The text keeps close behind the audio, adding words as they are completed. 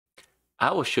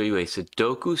I will show you a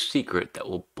Sudoku secret that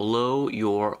will blow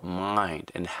your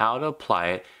mind and how to apply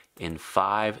it in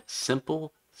 5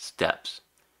 simple steps.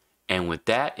 And with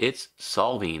that, it's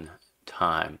solving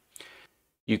time.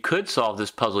 You could solve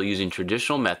this puzzle using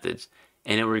traditional methods,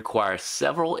 and it requires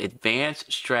several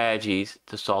advanced strategies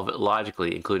to solve it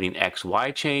logically, including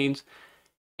XY chains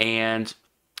and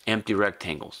empty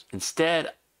rectangles.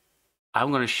 Instead,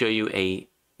 I'm going to show you a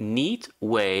neat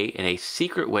way and a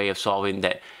secret way of solving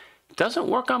that doesn't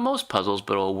work on most puzzles,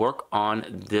 but it'll work on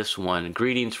this one.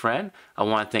 Greetings, friend. I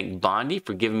want to thank Bondi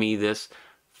for giving me this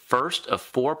first of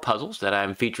 4 puzzles that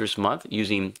I'm featuring this month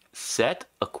using set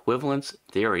equivalence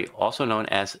theory, also known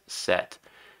as SET.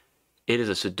 It is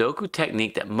a Sudoku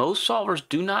technique that most solvers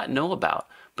do not know about,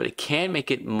 but it can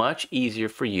make it much easier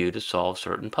for you to solve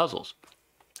certain puzzles.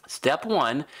 Step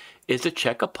 1 is to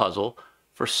check a puzzle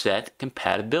for set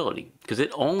compatibility, because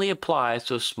it only applies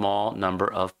to a small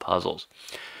number of puzzles.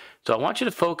 So I want you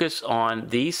to focus on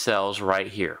these cells right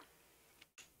here.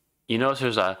 You notice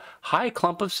there's a high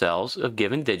clump of cells of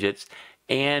given digits,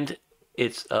 and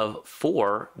it's of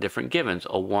 4 different givens,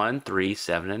 a 1, 3,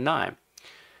 7, and 9.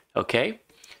 Okay?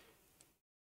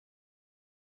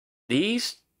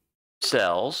 These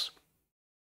cells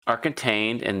are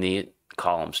contained in the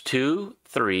columns 2,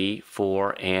 3,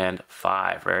 4, and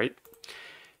 5, right?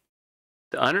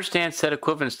 To understand set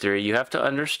equivalence theory, you have to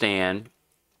understand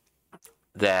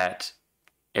that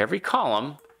every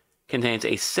column contains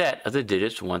a set of the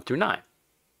digits 1 through 9.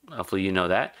 Hopefully you know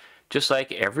that. Just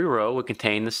like every row would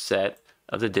contain the set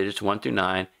of the digits 1 through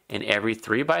 9, and every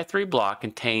 3 by 3 block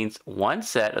contains one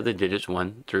set of the digits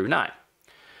 1 through 9.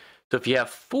 So if you have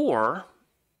 4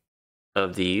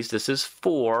 of these, this is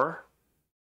 4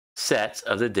 sets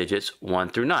of the digits 1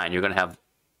 through 9. You're going to have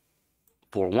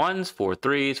 4 1s, 4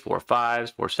 3s, 4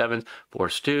 5s, 4 7s, 4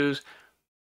 2s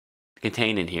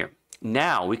contained in here.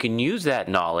 Now we can use that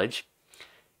knowledge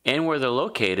and where they're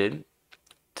located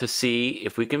to see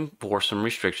if we can force some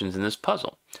restrictions in this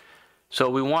puzzle. So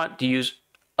we want to use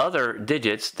other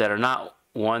digits that are not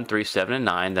 1, 3, 7, and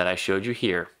 9 that I showed you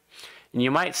here. And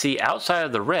you might see outside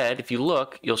of the red, if you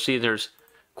look, you'll see there's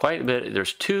quite a bit.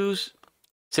 There's 2s,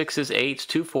 6s, 8s,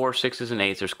 2, 4, 6s, and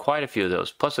 8s. There's quite a few of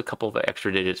those, plus a couple of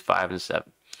extra digits, 5 and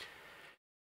 7.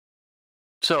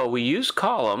 So we use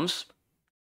columns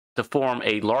to form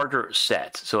a larger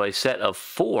set. So a set of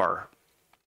 4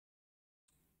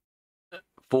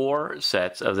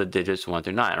 sets of the digits 1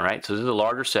 through 9, right? So this is a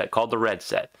larger set called the red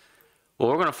set. Well,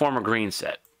 we're going to form a green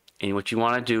set. And what you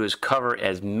want to do is cover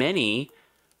as many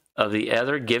of the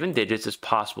other given digits as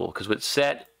possible, because with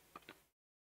set,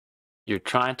 you're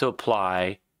trying to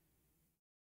apply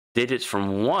digits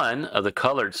from one of the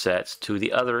colored sets to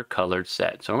the other colored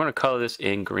set. So I'm going to color this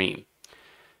in green.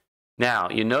 Now,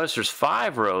 you notice there's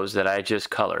 5 rows that I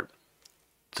just colored.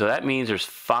 So that means there's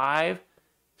 5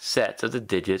 sets of the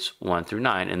digits 1 through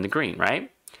 9 in the green,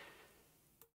 right?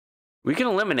 We can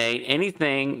eliminate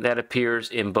anything that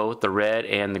appears in both the red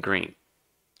and the green.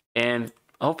 And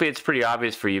hopefully it's pretty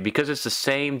obvious for you because it's the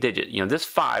same digit. You know, this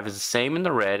 5 is the same in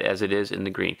the red as it is in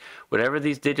the green. Whatever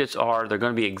these digits are, they're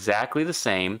going to be exactly the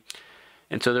same.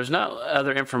 And so there's no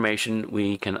other information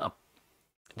we can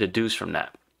deduce from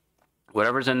that.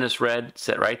 Whatever's in this red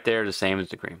set right there is the same as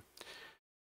the green.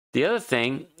 The other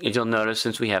thing is you'll notice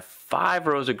since we have 5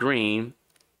 rows of green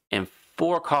and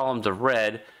 4 columns of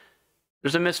red,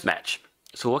 there's a mismatch.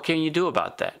 So what can you do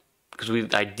about that? Because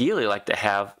we'd ideally like to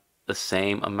have the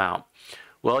same amount.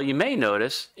 Well, you may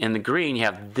notice in the green you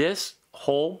have this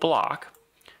whole block,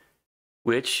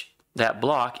 which that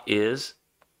block is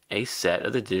a set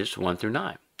of the digits 1 through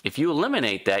 9. If you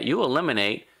eliminate that, you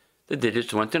eliminate the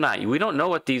digits 1 through 9. We don't know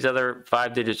what these other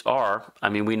 5 digits are. I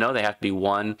mean, we know they have to be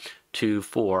 1, 2,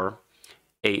 4,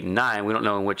 8, and 9. We don't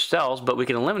know in which cells, but we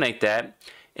can eliminate that.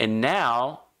 And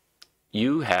now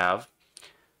you have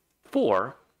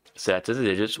 4 sets of the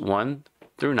digits 1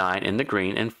 through 9 in the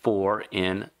green and 4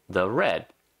 in the red.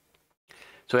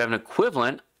 So we have an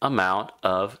equivalent amount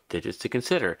of digits to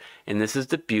consider. And this is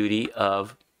the beauty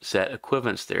of set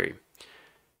equivalence theory.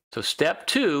 So step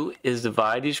 2 is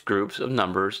divide these groups of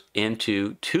numbers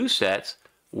into 2 sets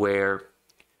where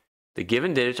the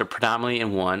given digits are predominantly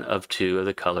in one of 2 of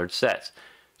the colored sets.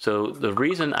 So the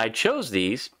reason I chose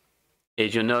these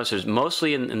is you'll notice there's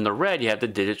mostly in the red you have the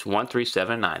digits 1, 3,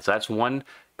 7, 9. So that's one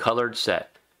colored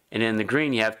set. And in the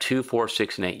green you have 2, 4,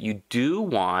 6, and 8. You do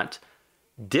want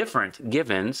different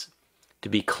givens to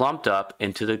be clumped up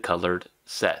into the colored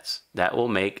sets. That will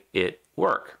make it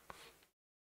work.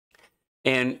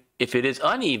 And if it is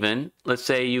uneven, let's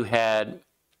say you had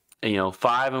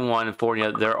 5 and 1 and 4 and the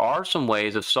other, there are some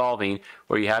ways of solving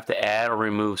where you have to add or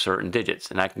remove certain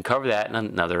digits. And I can cover that in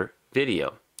another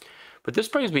video. But this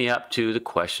brings me up to the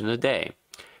question of the day.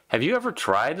 Have you ever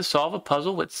tried to solve a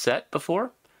puzzle with set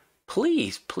before?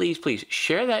 Please, please, please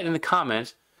share that in the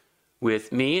comments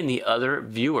with me and the other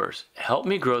viewers. Help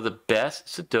me grow the best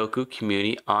Sudoku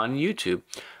community on YouTube.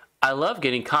 I love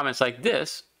getting comments like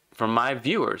this from my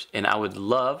viewers, and I would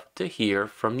love to hear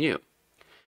from you.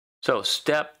 So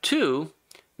step 2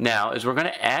 now is we're going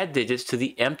to add digits to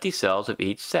the empty cells of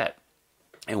each set.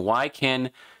 And why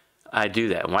can I do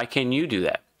that? Why can you do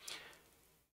that?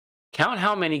 Count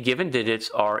how many given digits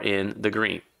are in the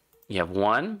green. You have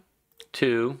 1,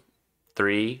 2,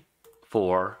 3,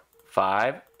 4,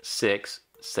 5, 6,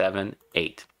 7,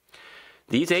 8.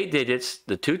 These 8 digits,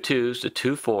 the 2 2s, the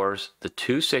 2 4s, the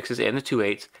 2 6s, and the 2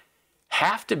 8s,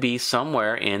 have to be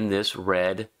somewhere in this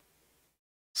red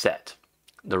set,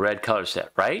 the red color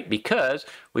set, right? Because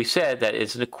we said that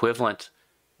it's an equivalent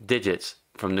digits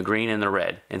from the green and the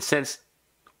red. And since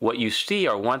what you see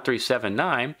are 1, 3, 7,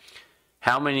 9,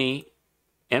 how many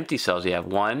empty cells do you have?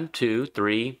 1, 2,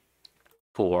 3,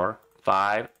 4,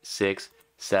 5, 6,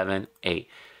 7, 8.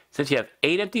 Since you have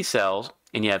 8 empty cells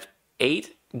and you have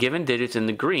 8 given digits in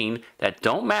the green that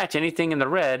don't match anything in the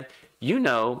red, you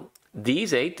know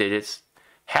these 8 digits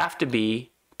have to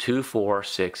be 2, 4,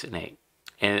 6, and 8.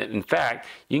 And in fact,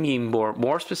 you can be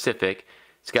more specific.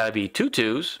 It's got to be 2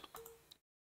 2s,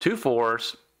 2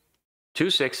 4s, 2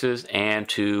 6s, and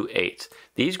 2 8s.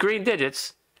 These green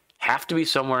digits have to be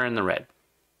somewhere in the red.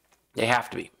 They have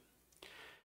to be.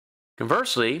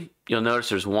 Conversely, you'll notice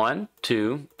there's 1,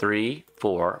 2, 3,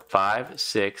 4, 5,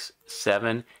 6,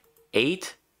 7,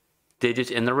 8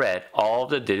 digits in the red. All of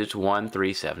the digits 1,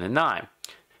 3, 7, and 9.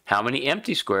 How many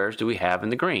empty squares do we have in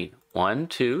the green? 1,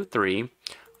 2, 3,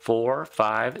 4,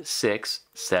 5, 6,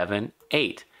 7,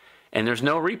 8. And there's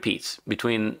no repeats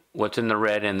between what's in the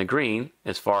red and the green,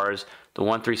 as far as the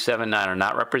 1, 3, 7, 9 are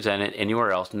not represented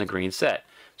anywhere else in the green set.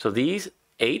 So these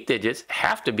 8 digits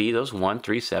have to be those 1,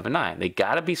 3, 7, 9. They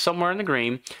got to be somewhere in the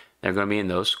green. They're going to be in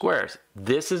those squares.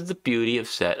 This is the beauty of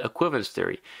set equivalence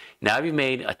theory. Now you've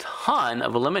made a ton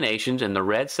of eliminations in the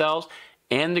red cells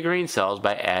and the green cells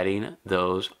by adding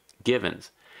those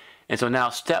givens. And so now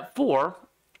step 4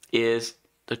 is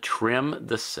to trim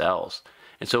the cells.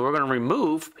 And so we're going to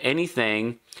remove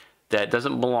anything that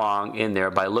doesn't belong in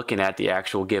there by looking at the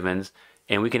actual givens,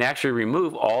 and we can actually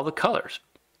remove all the colors.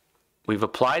 We've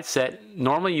applied set.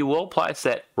 Normally you will apply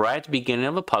set right at the beginning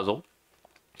of a puzzle.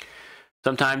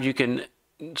 Sometimes you can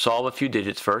solve a few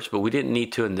digits first, but we didn't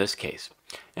need to in this case.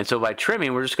 And so by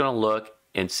trimming, we're just going to look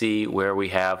and see where we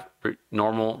have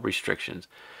normal restrictions.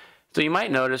 So you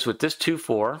might notice with this 2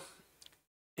 4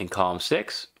 in column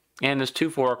 6 and this 2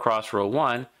 4 across row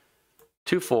 1,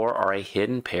 2 4 are a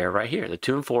hidden pair right here. The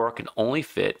 2 and 4 can only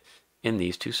fit in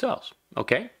these 2 cells.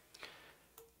 Okay?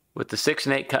 With the 6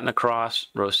 and 8 cutting across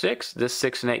row 6, this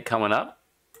 6 and 8 coming up,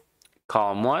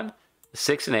 column 1, the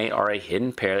 6 and 8 are a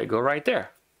hidden pair that go right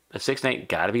there. The 6 and 8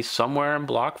 got to be somewhere in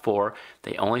block 4.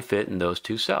 They only fit in those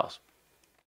 2 cells.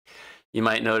 You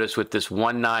might notice with this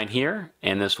 1 9 here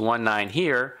and this 1 9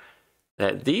 here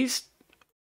that these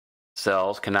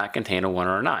cells cannot contain a 1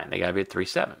 or a 9. They got to be a 3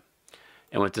 7.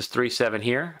 And with this 3 7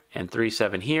 here and 3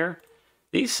 7 here,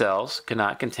 these cells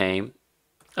cannot contain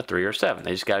a 3 or 7.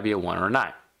 They just got to be a 1 or a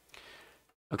 9.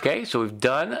 Okay, so we've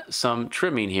done some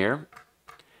trimming here.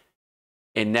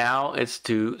 And now it's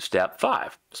to step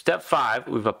 5. Step 5,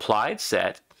 we've applied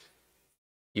set.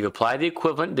 You've applied the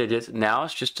equivalent digits. Now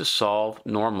it's just to solve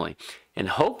normally. And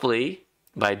hopefully,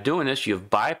 by doing this, you've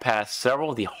bypassed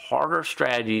several of the harder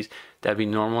strategies that we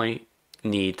normally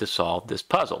need to solve this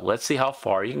puzzle. Let's see how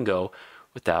far you can go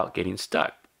without getting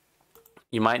stuck.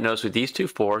 You might notice with these 2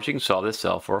 4s, you can solve this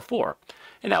cell for a 4.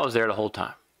 And that was there the whole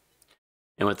time.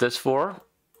 And with this 4,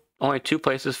 only 2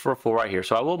 places for a 4 right here.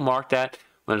 So I will mark that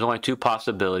when there's only 2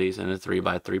 possibilities in a 3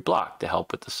 by 3 block to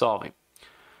help with the solving.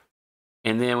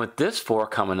 And then with this 4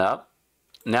 coming up,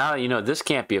 now you know this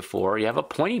can't be a 4. You have a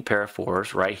pointing pair of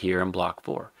 4s right here in block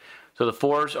 4. So the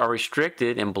 4s are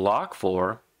restricted in block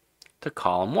 4 to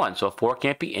column 1. So a 4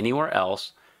 can't be anywhere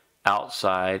else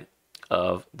outside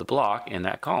of the block in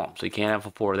that column. So you can't have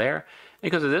a 4 there.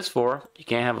 Because of this 4, you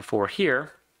can't have a 4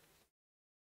 here.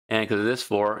 And because of this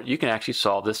 4, you can actually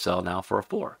solve this cell now for a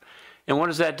 4. And what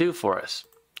does that do for us?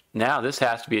 Now this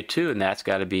has to be a 2, and that's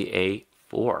got to be a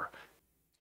 4.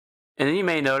 And then you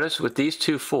may notice with these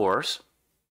 2 4s,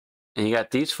 and you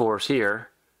got these 4s here,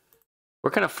 we're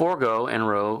going to forego in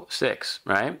row 6,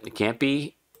 right? It can't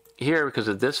be here because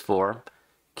of this 4.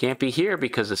 Can't be here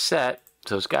because of set,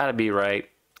 so it's got to be right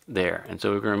there. And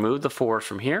so we can remove the 4s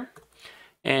from here,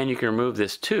 and you can remove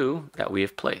this 2 that we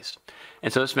have placed.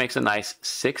 And so this makes a nice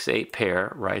 6-8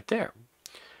 pair right there.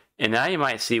 And now you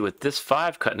might see with this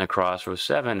 5 cutting across row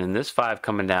 7 and this 5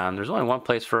 coming down, there's only one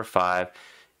place for a 5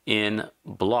 in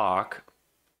block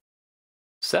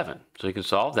 7. So you can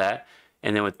solve that.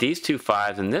 And then with these two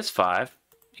 5s and this 5,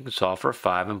 you can solve for a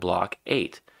 5 in block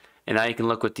 8. And now you can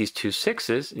look with these two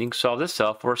 6s, and you can solve this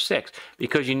cell for a 6.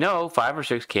 Because you know 5 or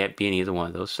 6 can't be in either one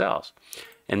of those cells.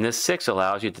 And this 6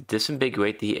 allows you to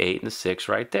disambiguate the 8 and the 6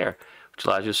 right there, which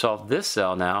allows you to solve this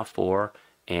cell now for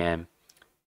an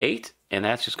 8. And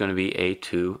that's just going to be a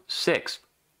 2, 6.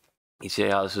 You see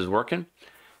how this is working?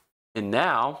 And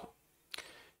now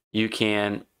you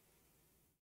can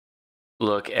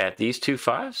look at these two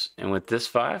 5s, and with this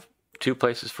 5, 2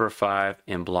 places for a 5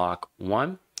 in block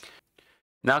 1.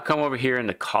 Now come over here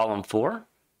into column 4.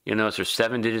 You'll notice there's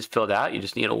 7 digits filled out. You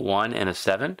just need a 1 and a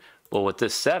 7. Well, with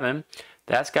this 7,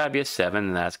 that's got to be a 7,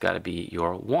 and that's got to be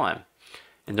your 1.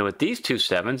 And then with these two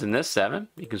 7s and this 7,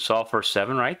 you can solve for a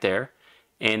 7 right there.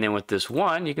 And then with this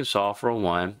 1, you can solve for a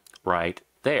 1 right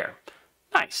there.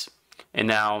 Nice. And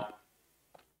now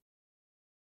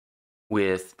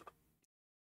with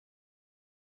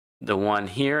the 1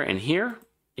 here and here,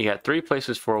 you got 3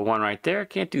 places for a 1 right there.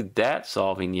 Can't do that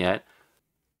solving yet.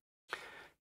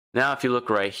 Now if you look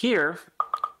right here,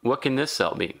 what can this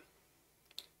cell be?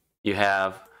 You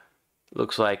have,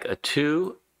 looks like a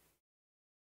 2,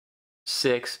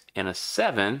 6, and a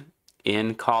 7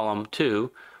 in column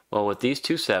 2. Well, with these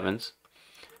two 7s,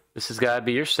 this has got to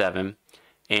be your 7.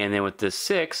 And then with this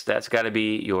 6, that's got to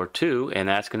be your 2, and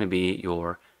that's going to be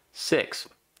your 6.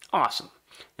 Awesome.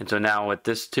 And so now with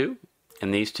this 2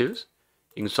 and these 2s,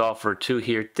 you can solve for 2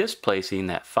 here, displacing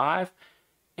that 5.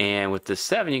 And with this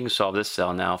 7, you can solve this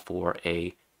cell now for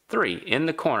a 3 in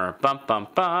the corner. Bum, bum,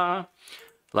 bum.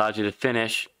 Allows you to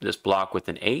finish this block with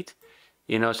an 8.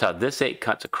 You notice how this 8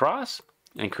 cuts across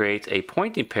and creates a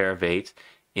pointing pair of 8s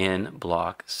in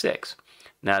block 6.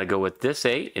 Now to go with this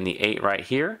 8 and the 8 right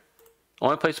here,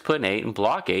 only place to put an 8 in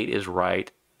block 8 is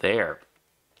right there.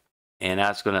 And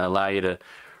that's going to allow you to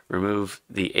remove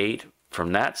the 8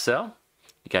 from that cell.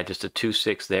 You got just a 2,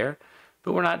 6 there.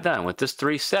 But we're not done. With this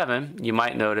 3, 7, you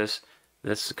might notice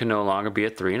this can no longer be a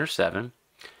 3 or 7.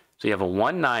 So you have a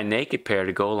 1, 9 naked pair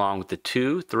to go along with the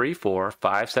 2, 3, 4,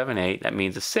 5, 7, 8. That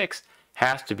means the 6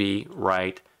 has to be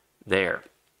right there.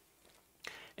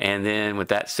 And then with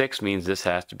that 6 means this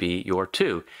has to be your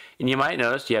 2. And you might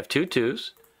notice you have 2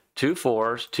 2s, 2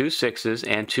 4s, 2 6s,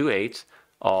 and 2 8s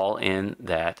all in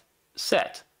that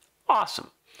set.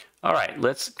 Awesome. All right,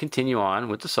 let's continue on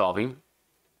with the solving.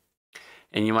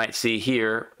 And you might see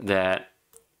here that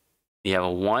you have a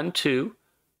 1, 2,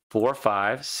 4,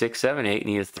 5, 6, 7, 8.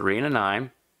 You need a 3 and a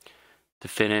 9 to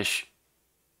finish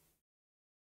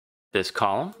this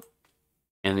column.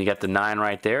 And you got the 9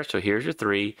 right there. So here's your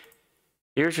 3.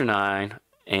 Here's your 9,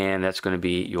 and that's going to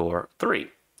be your 3.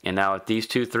 And now with these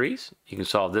two 3s, you can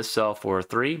solve this cell for a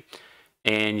 3,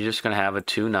 and you're just going to have a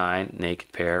 2, 9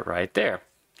 naked pair right there.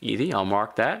 Easy, I'll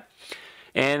mark that.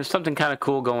 And something kind of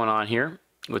cool going on here.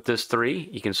 With this 3,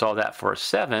 you can solve that for a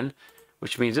 7,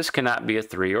 which means this cannot be a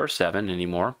 3 or a 7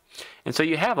 anymore. And so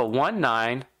you have a 1,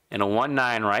 9 and a 1,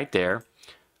 9 right there.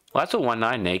 Well, that's a 1,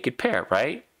 9 naked pair,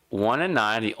 right? 1 and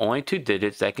 9 are the only 2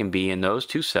 digits that can be in those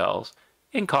two cells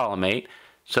in column 8.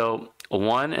 So a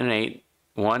 1 and an 8,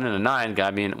 1 and a 9 got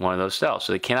to be in one of those cells.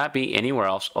 So they cannot be anywhere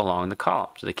else along the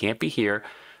column. So they can't be here.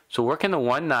 So where can the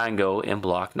 1, 9 go in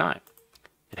block 9?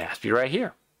 It has to be right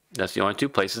here. That's the only 2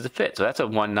 places to fit. So that's a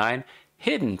 1, 9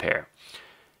 hidden pair.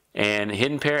 And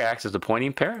hidden pair acts as a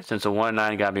pointing pair. Since a 1 and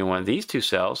 9 got to be in one of these 2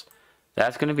 cells,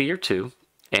 that's going to be your 2.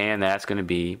 And that's going to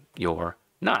be your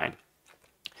 9.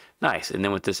 Nice. And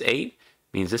then with this 8,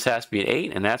 means this has to be an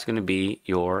 8, and that's going to be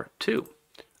your 2.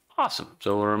 Awesome.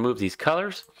 So we'll remove these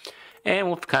colors, and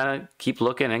we'll kind of keep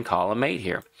looking in column 8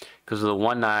 here. Because of the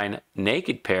 1, 9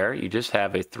 naked pair, you just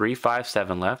have a 3, 5,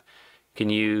 7 left. You can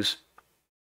use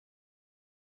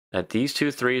that these 2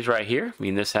 3s right here,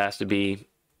 mean this has to be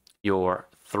your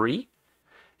 3.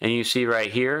 And you see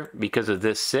right here, because of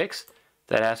this 6,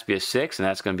 that has to be a 6, and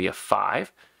that's going to be a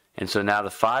 5. And so now the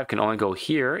 5 can only go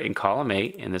here in column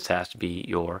 8, and this has to be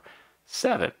your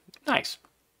 7. Nice.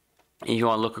 And you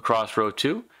want to look across row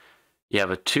 2. You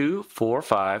have a 2, 4,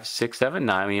 5, 6, 7,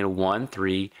 9. We need a 1,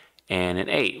 3, and an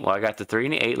 8. Well, I got the 3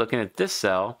 and the 8 looking at this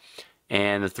cell,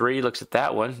 and the 3 looks at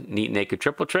that one. Neat naked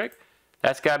triple trick.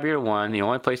 That's got to be your 1. The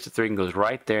only place the 3 can go is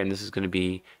right there, and this is going to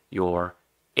be your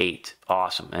 8.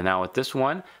 Awesome. And now with this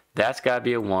one, that's got to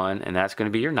be a 1, and that's going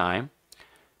to be your 9,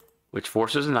 which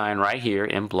forces a 9 right here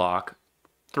in block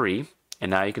 3.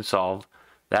 And now you can solve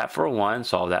that for a 1,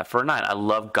 solve that for a 9. I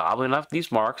love gobbling up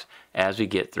these marks as we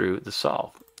get through the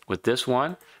solve. With this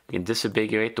one, we can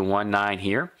disambiguate the 1, 9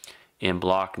 here in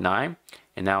block 9.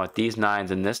 And now with these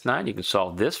 9s and this 9, you can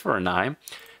solve this for a 9,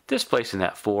 displacing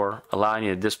that 4, allowing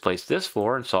you to displace this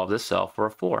 4 and solve this cell for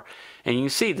a 4. And you can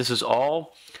see this is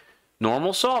all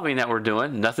normal solving that we're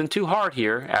doing, nothing too hard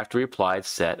here after we applied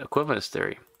set equivalence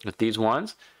theory. With these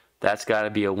ones, that's got to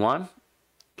be a 1.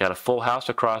 Got a full house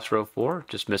across row 4,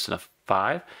 just missing a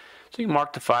 5. So you can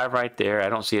mark the 5 right there. I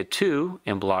don't see a 2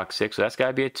 in block 6, so that's got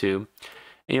to be a 2.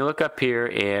 And you look up here,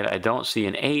 and I don't see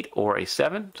an 8 or a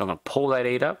 7, so I'm going to pull that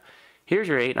 8 up. Here's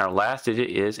your 8, and our last digit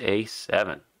is a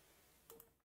 7.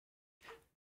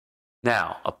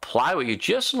 Now, apply what you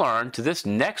just learned to this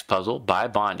next puzzle by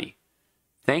Bondi.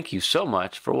 Thank you so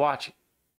much for watching.